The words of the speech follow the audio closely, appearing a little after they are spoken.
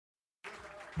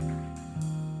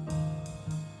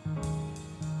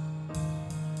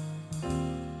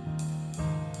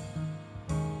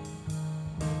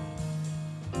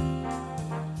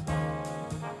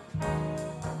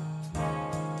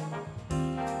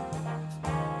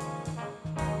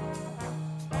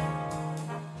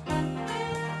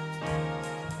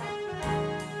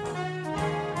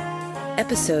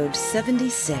Episode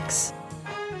 76.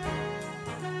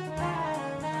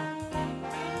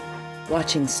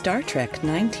 Watching Star Trek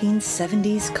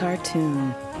 1970s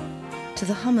cartoon. To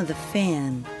the hum of the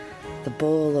fan, the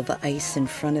bowl of ice in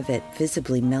front of it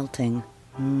visibly melting.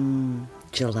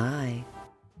 July.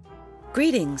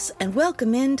 Greetings and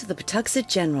welcome into the Pawtuxet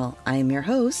General. I am your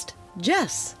host,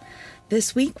 Jess.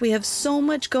 This week we have so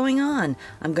much going on.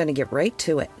 I'm going to get right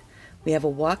to it. We have a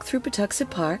walk through Pawtuxet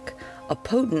Park, a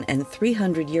potent and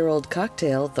 300-year-old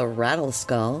cocktail, the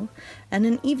rattleskull, and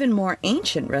an even more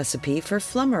ancient recipe for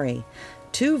flummery.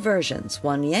 2 versions,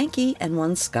 one Yankee and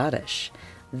one Scottish.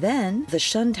 Then, the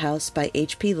Shunned House by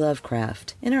H.P.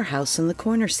 Lovecraft in our House in the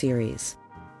Corner series.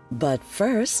 But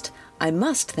first, I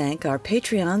must thank our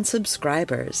Patreon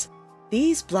subscribers.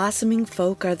 These blossoming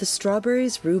folk are the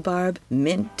strawberries, rhubarb,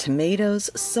 mint, tomatoes,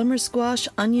 summer squash,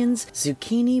 onions,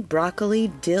 zucchini, broccoli,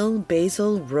 dill,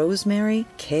 basil, rosemary,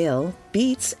 kale,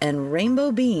 beets, and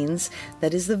rainbow beans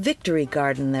that is the victory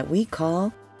garden that we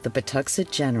call the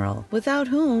Pawtuxet General, without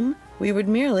whom we would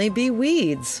merely be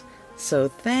weeds. So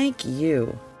thank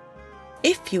you.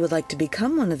 If you would like to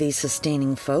become one of these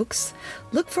sustaining folks,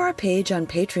 look for our page on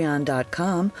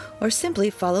patreon.com or simply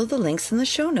follow the links in the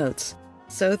show notes.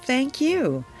 So thank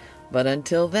you. But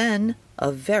until then,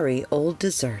 a very old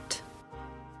dessert.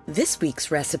 This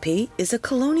week's recipe is a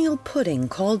colonial pudding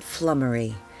called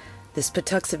flummery. This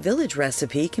Pawtuxet Village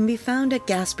recipe can be found at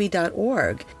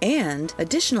gaspy.org, and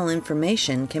additional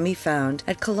information can be found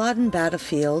at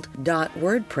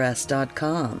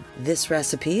cullodenbattlefield.wordpress.com. This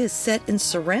recipe is set in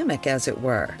ceramic, as it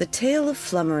were. The tale of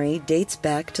flummery dates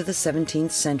back to the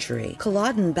 17th century.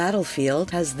 Culloden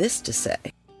Battlefield has this to say.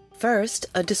 First,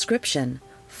 a description.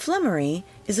 Flummery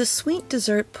is a sweet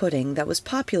dessert pudding that was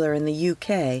popular in the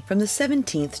UK from the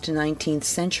 17th to 19th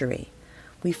century.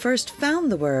 We first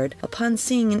found the word upon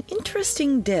seeing an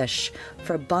interesting dish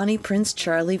for Bonnie Prince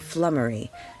Charlie Flummery,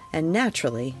 and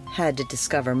naturally had to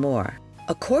discover more.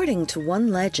 According to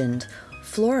one legend,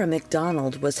 Flora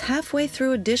MacDonald was halfway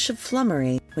through a dish of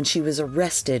flummery when she was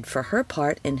arrested for her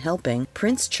part in helping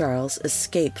Prince Charles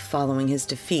escape following his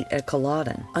defeat at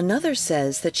Culloden. Another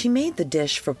says that she made the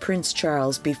dish for Prince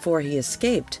Charles before he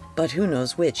escaped, but who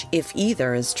knows which, if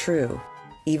either, is true.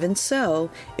 Even so,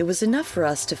 it was enough for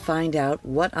us to find out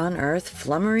what on earth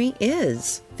flummery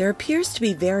is. There appears to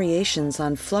be variations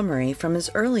on flummery from as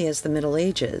early as the Middle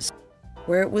Ages,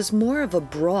 where it was more of a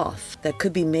broth that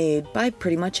could be made by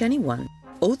pretty much anyone.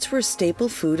 Oats were a staple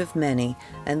food of many,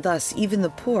 and thus even the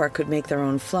poor could make their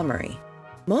own flummery.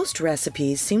 Most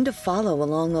recipes seem to follow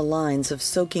along the lines of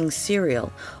soaking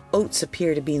cereal. Oats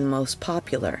appear to be the most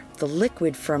popular, the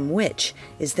liquid from which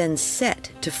is then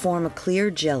set to form a clear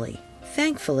jelly.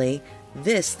 Thankfully,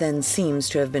 this then seems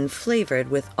to have been flavored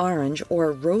with orange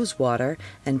or rose water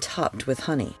and topped with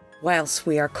honey. Whilst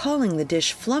we are calling the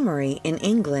dish flummery, in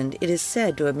England it is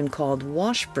said to have been called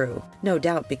wash brew, no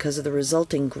doubt because of the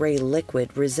resulting gray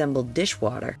liquid resembled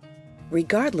dishwater.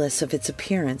 Regardless of its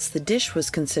appearance, the dish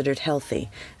was considered healthy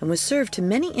and was served to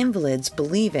many invalids,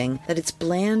 believing that its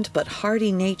bland but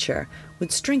hearty nature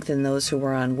would strengthen those who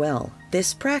were unwell.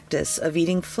 This practice of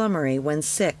eating flummery when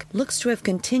sick looks to have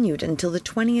continued until the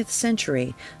 20th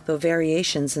century, though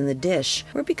variations in the dish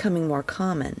were becoming more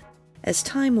common. As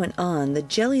time went on, the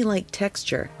jelly-like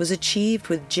texture was achieved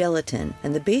with gelatin,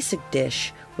 and the basic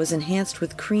dish was enhanced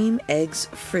with cream, eggs,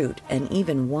 fruit, and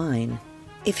even wine.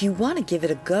 If you want to give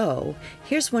it a go,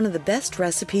 here's one of the best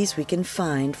recipes we can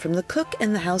find from the Cook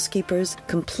and the Housekeeper's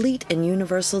Complete and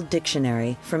Universal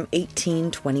Dictionary from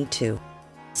 1822.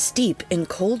 Steep in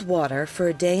cold water for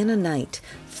a day and a night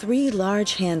 3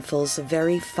 large handfuls of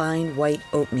very fine white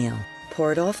oatmeal.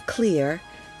 Pour it off clear,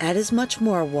 add as much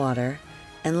more water,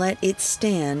 and let it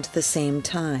stand the same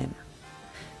time.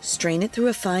 Strain it through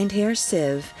a fine hair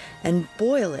sieve and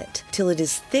boil it till it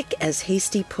is thick as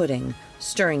hasty pudding,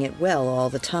 stirring it well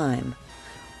all the time.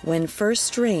 When first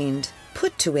strained,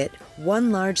 put to it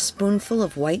 1 large spoonful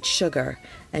of white sugar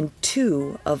and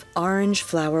 2 of orange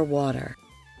flower water.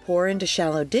 Pour into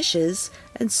shallow dishes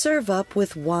and serve up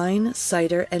with wine,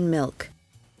 cider, and milk.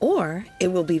 Or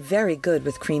it will be very good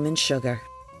with cream and sugar.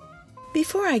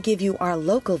 Before I give you our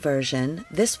local version,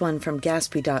 this one from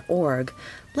gaspy.org,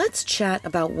 let's chat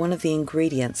about one of the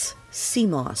ingredients, sea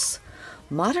moss.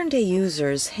 Modern-day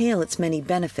users hail its many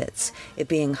benefits, it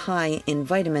being high in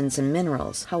vitamins and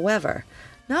minerals. However,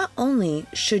 not only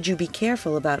should you be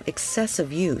careful about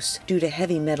excessive use due to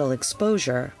heavy metal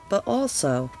exposure, but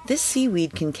also this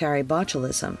seaweed can carry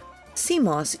botulism. Sea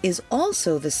moss is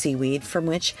also the seaweed from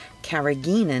which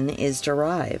carrageenan is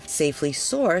derived. Safely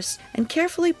sourced and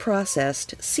carefully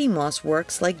processed, sea moss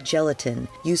works like gelatin,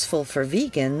 useful for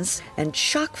vegans and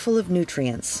chock full of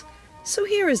nutrients. So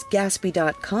here is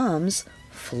Gatsby.com's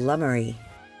flummery.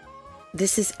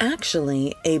 This is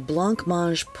actually a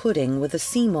blancmange pudding with a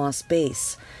sea moss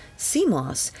base. Sea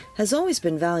moss has always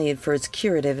been valued for its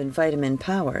curative and vitamin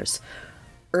powers.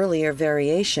 Earlier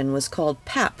variation was called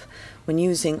pap when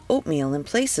using oatmeal in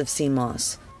place of sea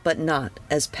moss, but not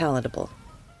as palatable.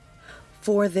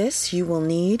 For this you will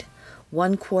need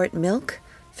 1 quart milk,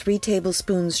 3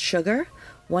 tablespoons sugar,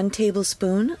 1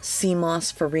 tablespoon sea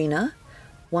moss farina,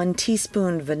 1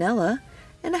 teaspoon vanilla,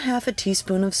 and 1/2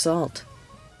 teaspoon of salt.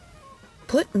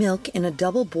 Put milk in a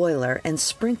double boiler and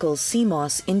sprinkle sea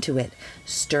moss into it,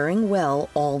 stirring well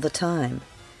all the time.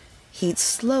 Heat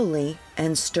slowly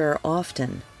and stir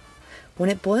often. When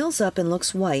it boils up and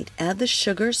looks white, add the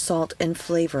sugar, salt, and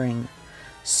flavoring.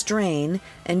 Strain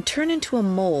and turn into a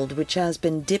mold which has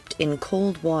been dipped in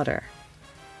cold water.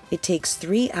 It takes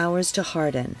 3 hours to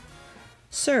harden.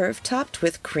 Serve topped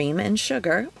with cream and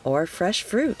sugar or fresh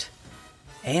fruit.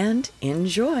 And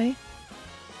enjoy!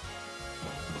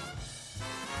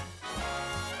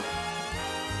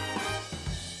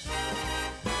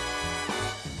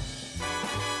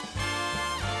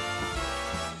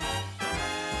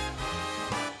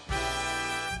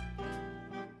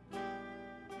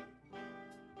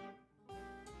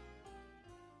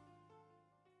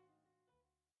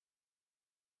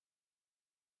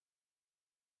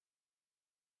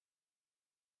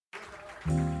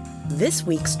 This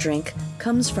week's drink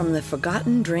comes from the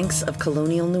Forgotten Drinks of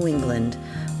Colonial New England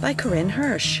by Corinne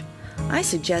Hirsch. I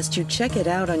suggest you check it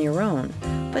out on your own,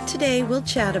 but today we'll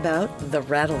chat about the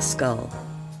rattleskull.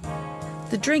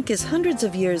 The drink is hundreds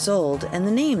of years old, and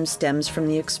the name stems from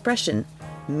the expression,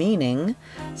 meaning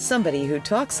somebody who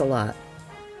talks a lot.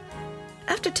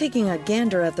 After taking a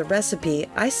gander at the recipe,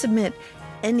 I submit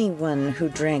anyone who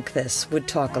drank this would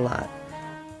talk a lot.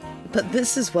 But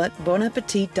this is what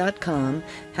bonappetit.com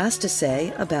has to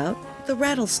say about the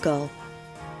rattleskull.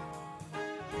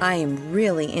 I am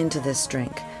really into this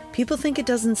drink. People think it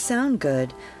doesn't sound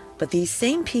good, but these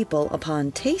same people,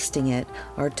 upon tasting it,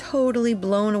 are totally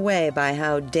blown away by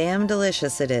how damn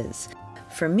delicious it is.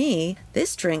 For me,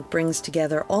 this drink brings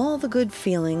together all the good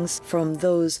feelings from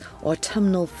those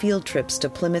autumnal field trips to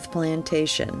Plymouth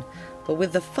Plantation, but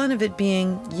with the fun of it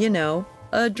being,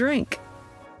 a drink.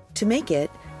 To make it,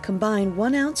 combine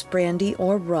 1 ounce brandy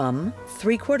or rum,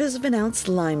 3/4 of an ounce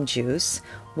lime juice,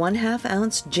 1/2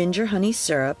 ounce ginger honey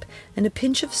syrup, and a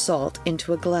pinch of salt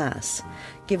into a glass.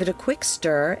 Give it a quick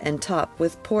stir and top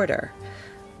with porter.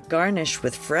 Garnish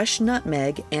with fresh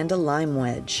nutmeg and a lime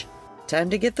wedge.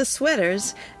 Time to get the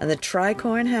sweaters and the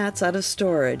tricorn hats out of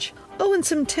storage. Oh, and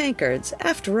some tankards.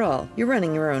 After all, you're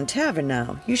running your own tavern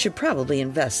now. You should probably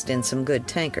invest in some good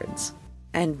tankards.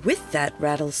 And with that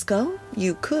rattleskull,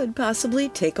 you could possibly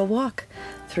take a walk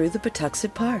through the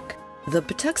Pawtuxet Park. The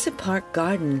Pawtuxet Park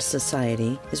Garden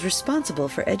Society is responsible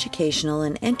for educational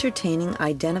and entertaining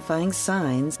identifying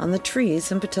signs on the trees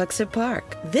in Pawtuxet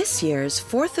Park. This year's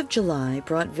 4th of July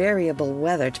brought variable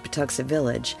weather to Pawtuxet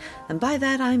Village, and by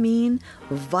that I mean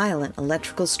violent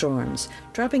electrical storms,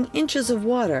 dropping inches of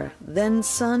water, then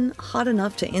sun hot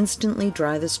enough to instantly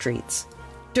dry the streets.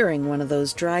 During one of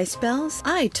those dry spells,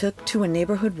 I took to a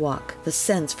neighborhood walk. The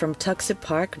scents from Pawtuxet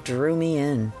Park drew me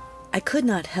in. I could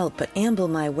not help but amble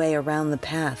my way around the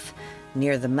path,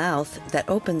 near the mouth that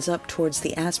opens up towards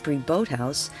the Asbury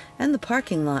Boathouse and the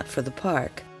parking lot for the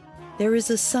park. There is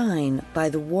a sign by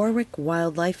the Warwick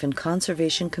Wildlife and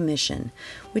Conservation Commission,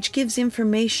 which gives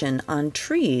information on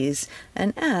trees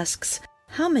and asks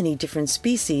how many different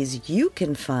species you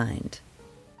can find.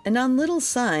 And on little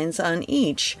signs on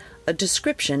each, a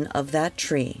description of that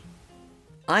tree.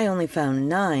 I only found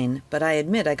 9, but I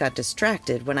admit I got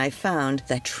distracted when I found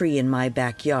that tree in my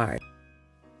backyard.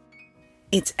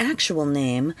 Its actual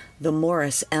name, the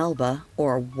Morus alba,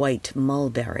 or white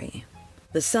mulberry.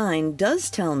 The sign does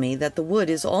tell me that the wood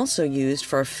is also used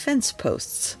for fence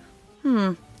posts.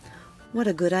 What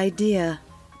a good idea.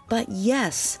 But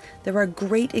yes, there are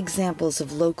great examples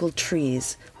of local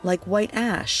trees, like white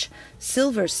ash,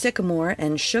 silver sycamore,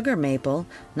 and sugar maple,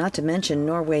 not to mention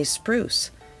Norway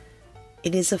spruce.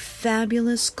 It is a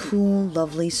fabulous, cool,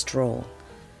 lovely stroll.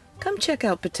 Come check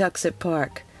out Pawtuxet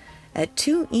Park at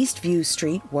 2 East View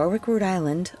Street, Warwick, Rhode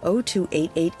Island,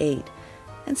 02888,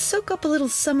 and soak up a little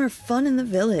summer fun in the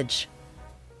village.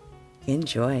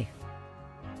 Enjoy.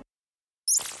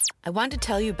 I want to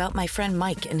tell you about my friend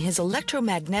Mike and his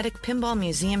electromagnetic pinball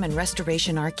museum and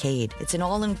restoration arcade. It's an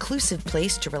all-inclusive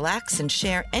place to relax and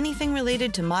share anything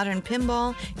related to modern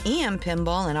pinball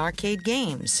and arcade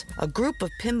games. A group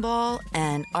of pinball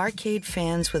and arcade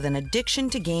fans with an addiction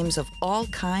to games of all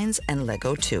kinds and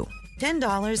Lego too.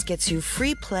 $10 gets you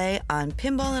free play on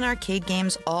pinball and arcade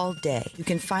games all day. You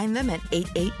can find them at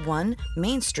 881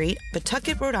 Main Street,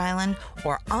 Pawtucket, Rhode Island,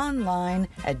 or online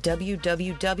at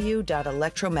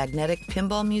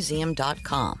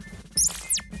www.electromagneticpinballmuseum.com.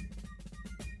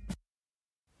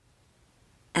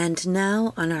 And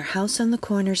now on our House on the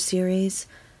Corner series,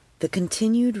 the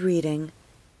continued reading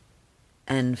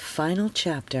and final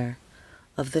chapter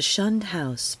of The Shunned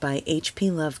House by H.P.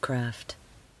 Lovecraft.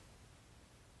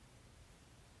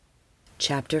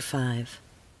 Chapter 5.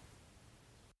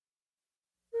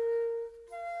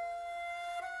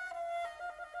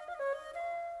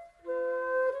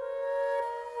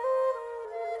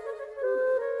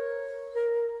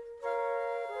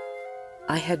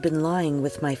 I had been lying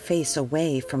with my face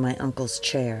away from my uncle's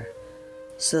chair,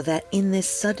 so that in this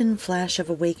sudden flash of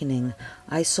awakening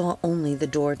I saw only the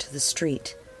door to the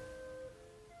street,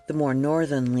 the more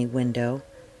northerly window,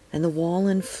 and the wall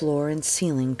and floor and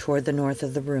ceiling toward the north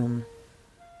of the room,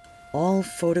 all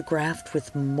photographed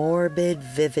with morbid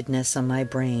vividness on my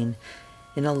brain,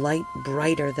 in a light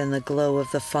brighter than the glow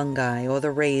of the fungi or the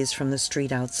rays from the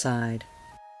street outside.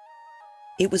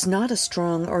 It was not a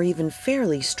strong or even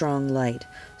fairly strong light,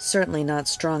 certainly not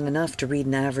strong enough to read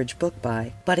an average book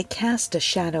by, but it cast a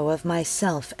shadow of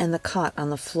myself and the cot on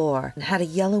the floor, and had a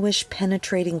yellowish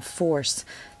penetrating force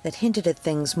that hinted at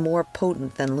things more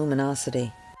potent than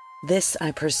luminosity. This I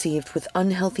perceived with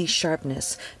unhealthy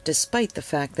sharpness, despite the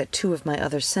fact that two of my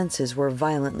other senses were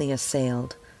violently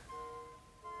assailed.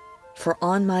 For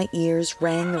on my ears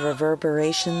rang the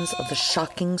reverberations of the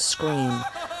shocking scream,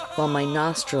 while my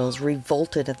nostrils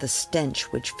revolted at the stench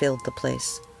which filled the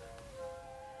place.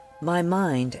 My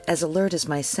mind, as alert as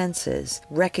my senses,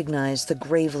 recognized the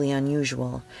gravely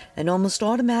unusual, and almost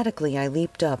automatically I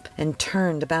leaped up and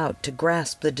turned about to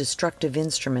grasp the destructive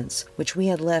instruments which we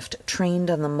had left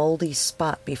trained on the moldy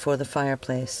spot before the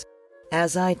fireplace.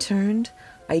 As I turned,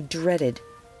 I dreaded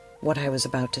what I was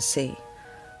about to see,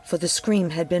 for the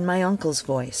scream had been my uncle's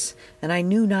voice, and I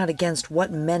knew not against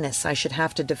what menace I should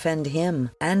have to defend him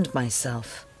and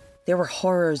myself. There were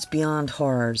horrors beyond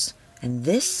horrors, and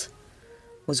this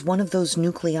was one of those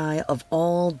nuclei of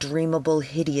all dreamable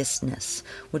hideousness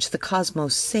which the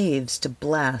cosmos saves to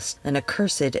blast an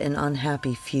accursed and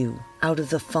unhappy few. Out of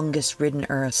the fungus-ridden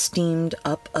earth steamed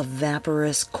up a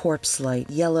vaporous corpse-light,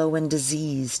 yellow and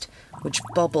diseased, which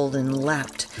bubbled and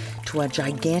lapped to a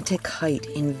gigantic height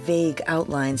in vague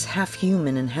outlines half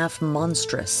human and half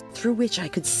monstrous, through which I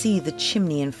could see the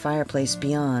chimney and fireplace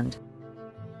beyond.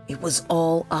 It was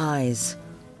all eyes,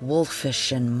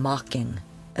 wolfish and mocking,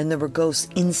 and the verbose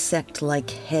insect-like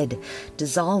head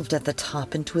dissolved at the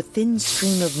top into a thin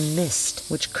stream of mist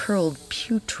which curled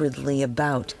putridly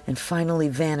about and finally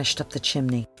vanished up the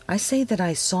chimney. I say that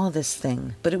I saw this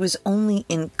thing, but it was only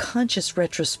in conscious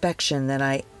retrospection that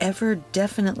I ever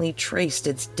definitely traced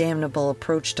its damnable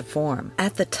approach to form.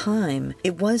 At the time,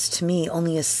 it was to me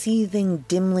only a seething,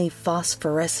 dimly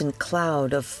phosphorescent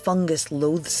cloud of fungus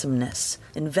loathsomeness,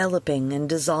 enveloping and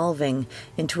dissolving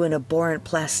into an abhorrent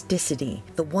plasticity,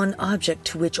 the one object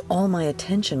to which all my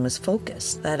attention was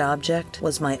focused. That object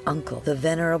was my uncle, the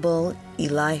venerable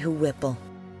Elihu Whipple,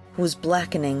 who was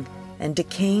blackening, and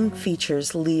decaying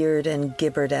features leered and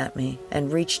gibbered at me,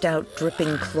 and reached out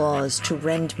dripping claws to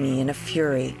rend me in a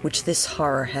fury which this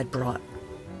horror had brought.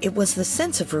 It was the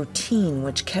sense of routine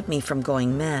which kept me from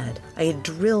going mad. I had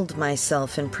drilled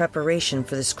myself in preparation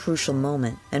for this crucial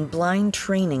moment, and blind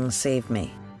training saved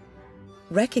me.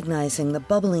 Recognizing the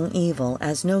bubbling evil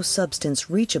as no substance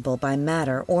reachable by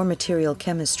matter or material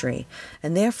chemistry,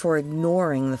 and therefore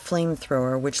ignoring the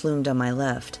flamethrower which loomed on my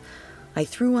left, I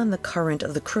threw on the current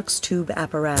of the Crookes tube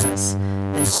apparatus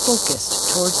and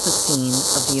focused towards the scene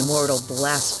of the immortal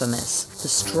blasphemous, the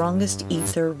strongest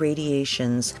ether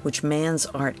radiations which man's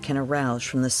art can arouse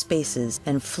from the spaces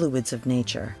and fluids of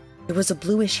nature. There was a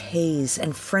bluish haze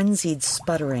and frenzied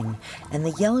sputtering, and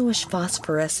the yellowish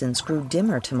phosphorescence grew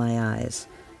dimmer to my eyes.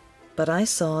 But I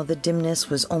saw the dimness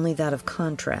was only that of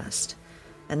contrast,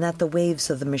 and that the waves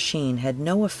of the machine had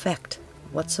no effect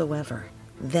whatsoever.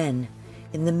 Then,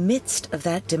 in the midst of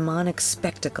that demonic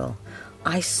spectacle,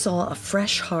 I saw a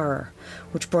fresh horror,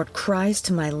 which brought cries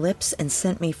to my lips and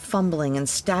sent me fumbling and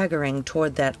staggering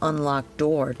toward that unlocked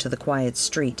door to the quiet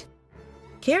street.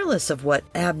 careless of what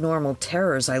abnormal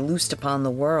terrors I loosed upon the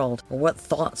world, or what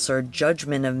thoughts or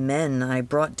judgment of men I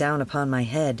brought down upon my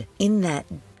head. In that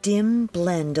dim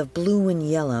blend of blue and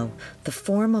yellow, the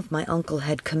form of my uncle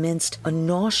had commenced a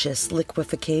nauseous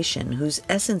liquefaction whose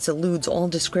essence eludes all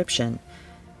description,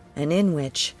 and in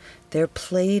which there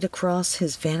played across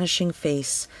his vanishing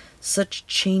face such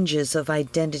changes of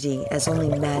identity as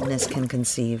only madness can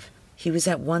conceive. He was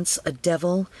at once a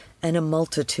devil and a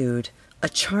multitude, a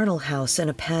charnel house and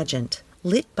a pageant.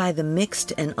 Lit by the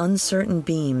mixed and uncertain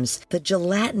beams, the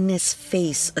gelatinous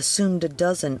face assumed a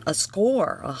dozen, a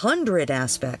score, 100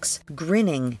 aspects,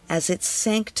 grinning as it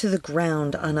sank to the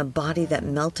ground on a body that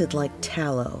melted like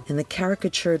tallow, in the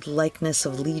caricatured likeness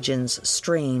of legions,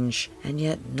 strange, and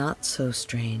yet not so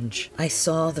strange. I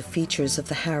saw the features of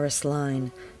the Harris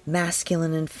line,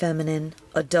 masculine and feminine,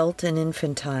 adult and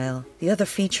infantile, the other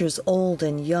features old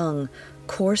and young,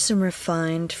 coarse and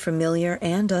refined, familiar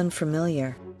and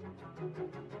unfamiliar.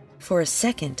 For a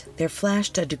second, there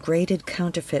flashed a degraded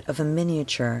counterfeit of a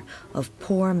miniature of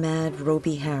poor mad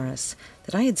Roby Harris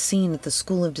that I had seen at the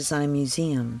School of Design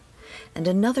Museum, and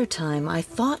another time I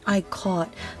thought I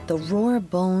caught the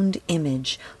raw-boned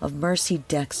image of Mercy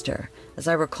Dexter, as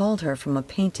I recalled her from a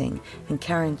painting in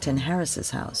Carrington Harris's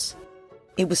house.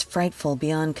 It was frightful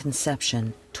beyond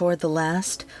conception. Toward the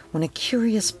last, when a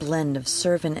curious blend of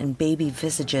servant and baby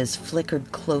visages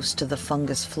flickered close to the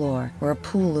fungus floor, where a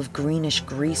pool of greenish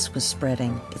grease was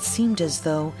spreading, it seemed as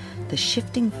though the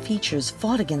shifting features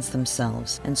fought against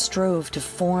themselves and strove to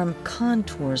form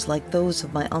contours like those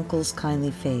of my uncle's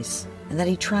kindly face, and that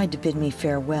he tried to bid me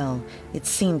farewell. It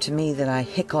seemed to me that I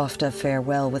hiccoughed a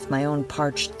farewell with my own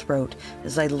parched throat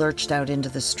as I lurched out into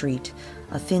the street,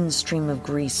 a thin stream of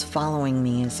grease following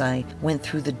me as I went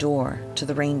through the door to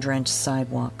the rain-drenched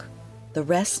sidewalk. The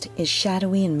rest is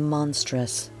shadowy and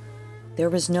monstrous. There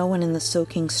was no one in the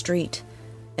soaking street,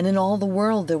 and in all the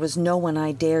world there was no one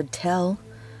I dared tell.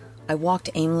 I walked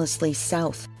aimlessly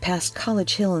south, past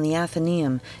College Hill and the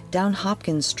Athenaeum, down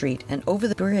Hopkins Street, and over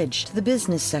the bridge to the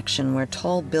business section where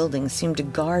tall buildings seemed to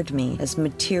guard me as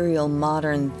material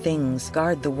modern things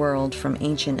guard the world from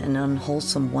ancient and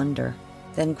unwholesome wonder.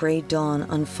 Then gray dawn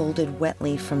unfolded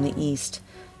wetly from the east,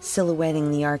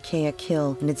 silhouetting the archaic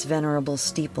hill and its venerable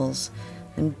steeples,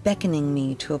 and beckoning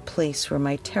me to a place where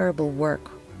my terrible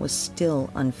work was still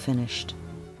unfinished.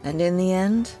 And in the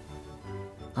end,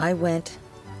 I went,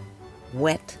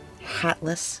 wet,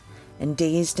 hatless, and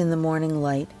dazed in the morning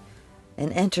light,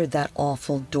 and entered that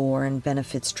awful door in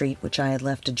Benefit Street which I had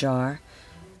left ajar,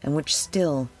 and which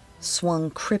still swung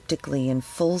cryptically in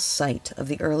full sight of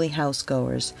the early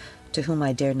house-goers to whom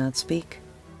I dared not speak.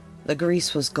 The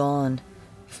grease was gone,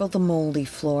 for the moldy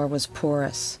floor was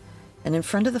porous, and in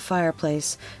front of the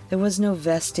fireplace there was no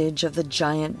vestige of the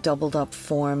giant doubled-up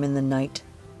form in the night.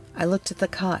 I looked at the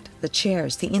cot, the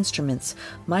chairs, the instruments,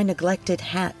 my neglected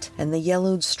hat, and the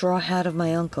yellowed straw hat of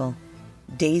my uncle.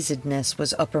 Dazedness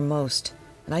was uppermost,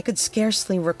 and I could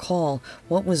scarcely recall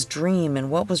what was dream and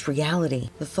what was reality.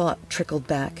 The thought trickled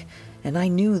back, and I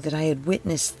knew that I had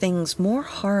witnessed things more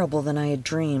horrible than I had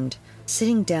dreamed.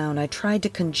 Sitting down, I tried to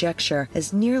conjecture,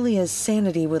 as nearly as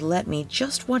sanity would let me,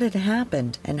 just what had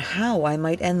happened, and how I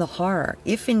might end the horror,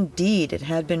 if indeed it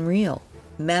had been real.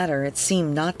 Matter it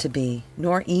seemed not to be,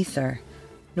 nor ether,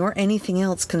 nor anything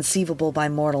else conceivable by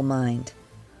mortal mind.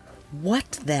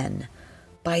 What, then?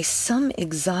 By some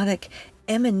exotic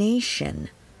emanation,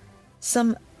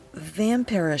 some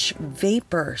vampirish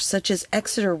vapor such as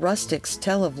Exeter rustics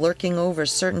tell of lurking over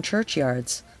certain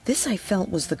churchyards. This I felt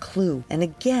was the clue, and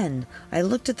again I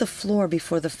looked at the floor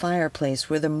before the fireplace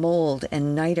where the mold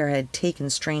and niter had taken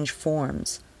strange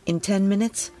forms. In 10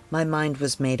 minutes my mind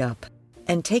was made up,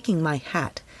 and taking my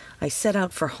hat I set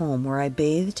out for home, where I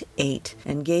bathed, ate,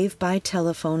 and gave by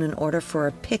telephone an order for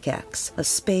a pickaxe, a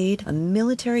spade, a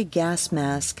military gas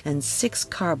mask, and 6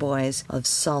 carboys of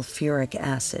sulfuric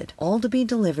acid, all to be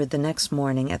delivered the next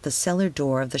morning at the cellar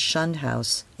door of the Shunned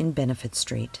House in Benefit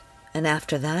Street. And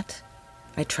after that,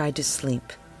 I tried to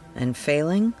sleep, and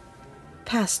failing,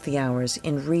 passed the hours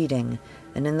in reading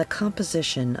and in the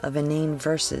composition of inane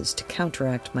verses to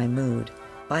counteract my mood.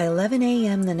 By 11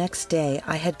 a.m. the next day,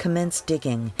 I had commenced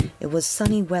digging. It was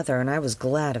sunny weather, and I was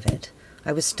glad of it.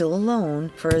 I was still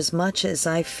alone, for as much as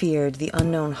I feared the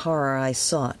unknown horror I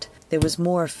sought, there was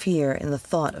more fear in the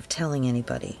thought of telling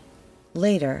anybody.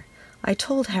 Later, I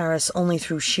told Harris only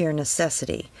through sheer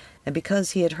necessity, and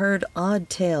because he had heard odd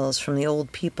tales from the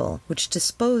old people, which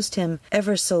disposed him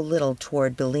ever so little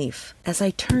toward belief. As I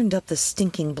turned up the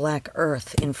stinking black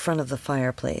earth in front of the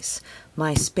fireplace,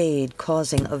 my spade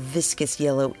causing a viscous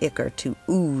yellow ichor to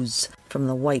ooze from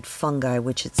the white fungi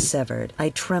which it severed, I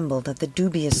trembled at the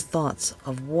dubious thoughts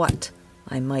of what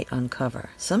I might uncover.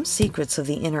 Some secrets of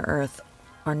the inner earth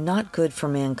are not good for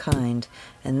mankind,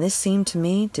 and this seemed to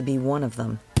me to be one of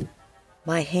them.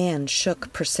 My hand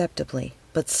shook perceptibly,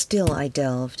 but still I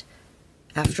delved,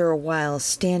 after a while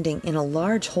standing in a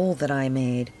large hole that I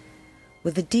made.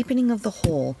 With the deepening of the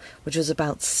hole, which was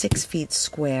about 6 feet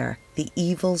square, the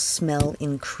evil smell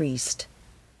increased,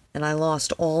 and I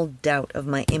lost all doubt of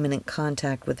my imminent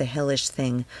contact with the hellish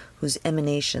thing whose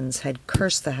emanations had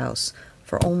cursed the house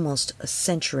for almost a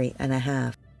century and a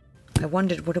half. I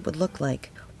wondered what it would look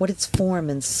like, what its form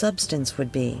and substance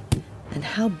would be, and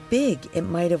how big it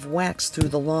might have waxed through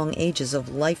the long ages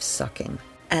of life-sucking.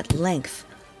 At length,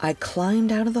 I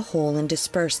climbed out of the hole and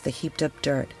dispersed the heaped-up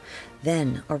dirt.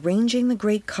 Then, arranging the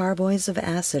great carboys of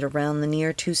acid around the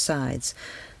near 2 sides,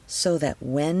 so that,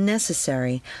 when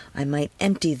necessary, I might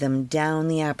empty them down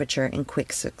the aperture in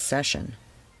quick succession.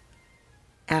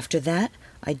 After that,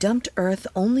 I dumped earth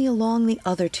only along the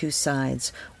other 2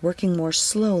 sides, working more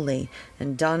slowly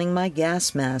and donning my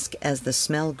gas mask as the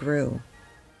smell grew.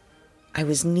 I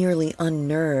was nearly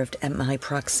unnerved at my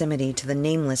proximity to the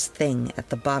nameless thing at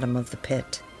the bottom of the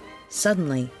pit.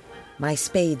 Suddenly, my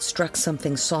spade struck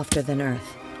something softer than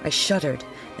earth. I shuddered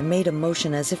and made a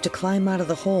motion as if to climb out of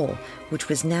the hole, which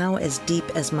was now as deep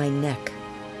as my neck.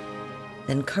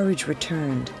 Then courage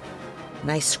returned,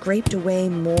 and I scraped away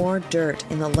more dirt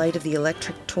in the light of the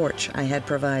electric torch I had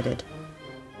provided.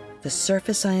 The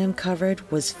surface I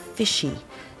uncovered was fishy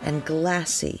and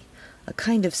glassy, a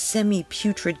kind of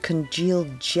semi-putrid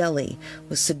congealed jelly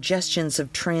with suggestions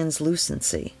of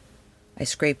translucency. I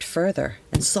scraped further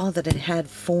and saw that it had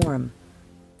form.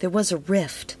 There was a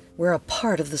rift where a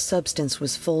part of the substance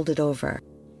was folded over.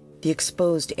 The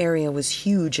exposed area was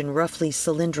huge and roughly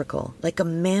cylindrical, like a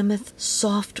mammoth,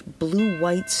 soft,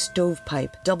 blue-white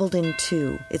stovepipe doubled in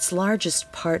 2, its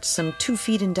largest part some 2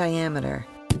 feet in diameter.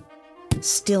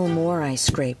 Still more I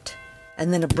scraped,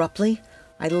 and then abruptly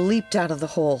I leaped out of the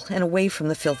hole and away from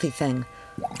the filthy thing,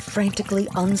 frantically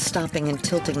unstopping and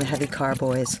tilting the heavy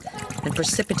carboys, and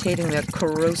precipitating their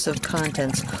corrosive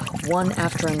contents one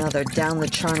after another down the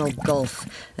charnel gulf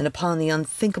and upon the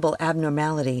unthinkable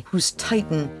abnormality whose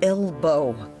titan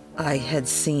elbow I had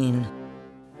seen.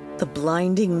 The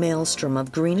blinding maelstrom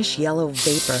of greenish-yellow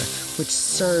vapor which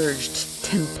surged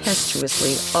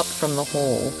tempestuously up from the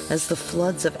hole as the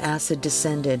floods of acid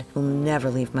descended will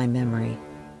never leave my memory.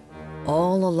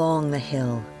 All along the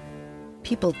hill,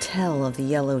 people tell of the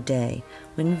yellow day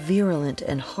when virulent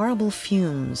and horrible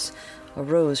fumes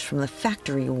arose from the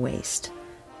factory waste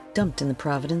dumped in the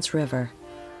Providence River.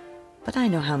 But I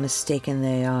know how mistaken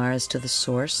they are as to the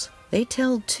source. They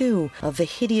tell, too, of the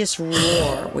hideous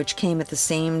roar which came at the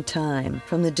same time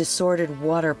from the disordered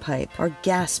water pipe or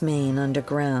gas main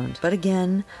underground. But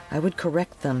again, I would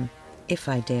correct them, if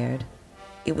I dared.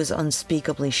 It was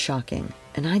unspeakably shocking,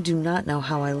 and I do not know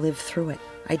how I lived through it.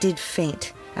 I did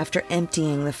faint after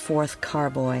emptying the 4th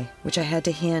carboy, which I had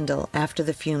to handle after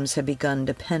the fumes had begun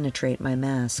to penetrate my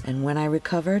mask, and when I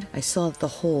recovered, I saw that the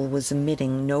hole was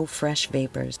emitting no fresh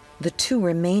vapors. The 2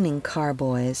 remaining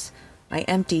carboys I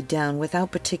emptied down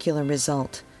without particular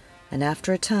result, and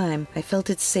after a time I felt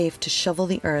it safe to shovel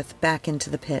the earth back into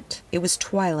the pit. It was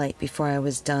twilight before I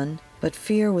was done, but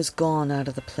fear was gone out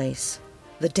of the place.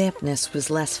 The dampness was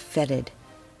less fetid,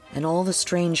 and all the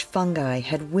strange fungi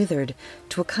had withered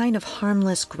to a kind of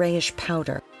harmless grayish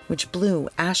powder, which blew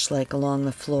ash-like along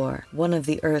the floor. One of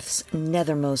the earth's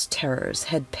nethermost terrors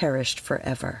had perished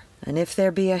forever, and if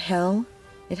there be a hell,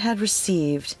 it had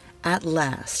received, at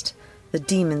last, the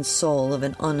demon soul of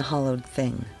an unhallowed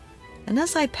thing. And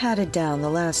as I patted down the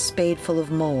last spadeful of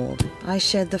mold, I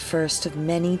shed the first of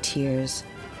many tears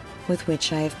with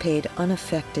which I have paid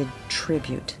unaffected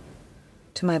tribute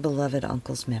to my beloved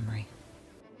uncle's memory.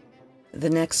 The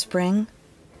next spring,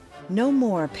 no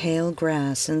more pale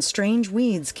grass and strange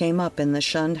weeds came up in the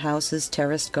Shunned House's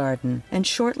terraced garden, and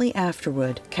shortly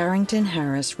afterward Carrington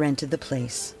Harris rented the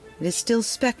place. It is still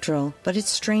spectral, but its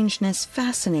strangeness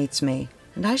fascinates me,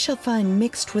 and I shall find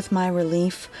mixed with my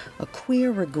relief a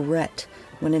queer regret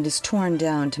when it is torn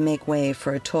down to make way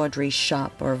for a tawdry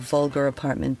shop or vulgar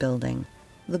apartment building.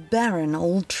 The barren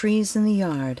old trees in the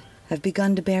yard have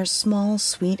begun to bear small,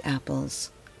 sweet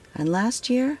apples, and last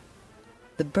year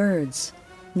the birds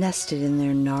nested in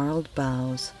their gnarled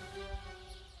boughs.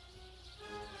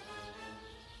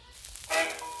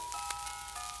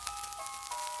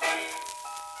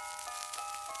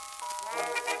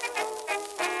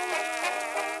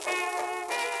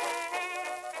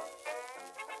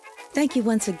 Thank you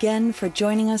once again for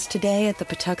joining us today at the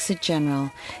Pawtuxet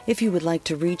General. If you would like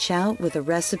to reach out with a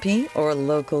recipe or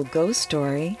local ghost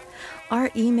story,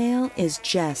 our email is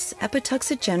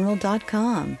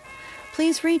jess@pawtuxetgeneral.com.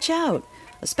 Please reach out,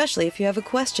 especially if you have a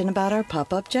question about our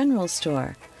pop-up general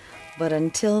store. But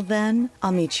until then,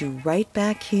 I'll meet you right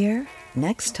back here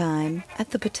next time at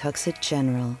the Pawtuxet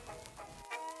General.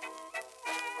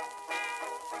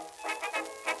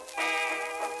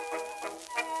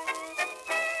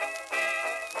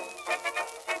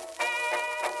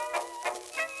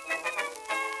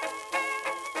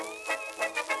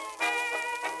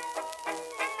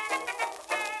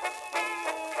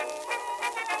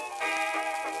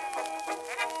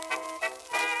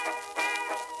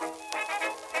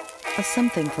 A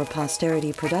Something for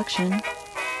Posterity production,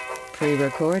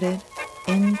 pre-recorded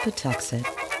in Pawtuxet.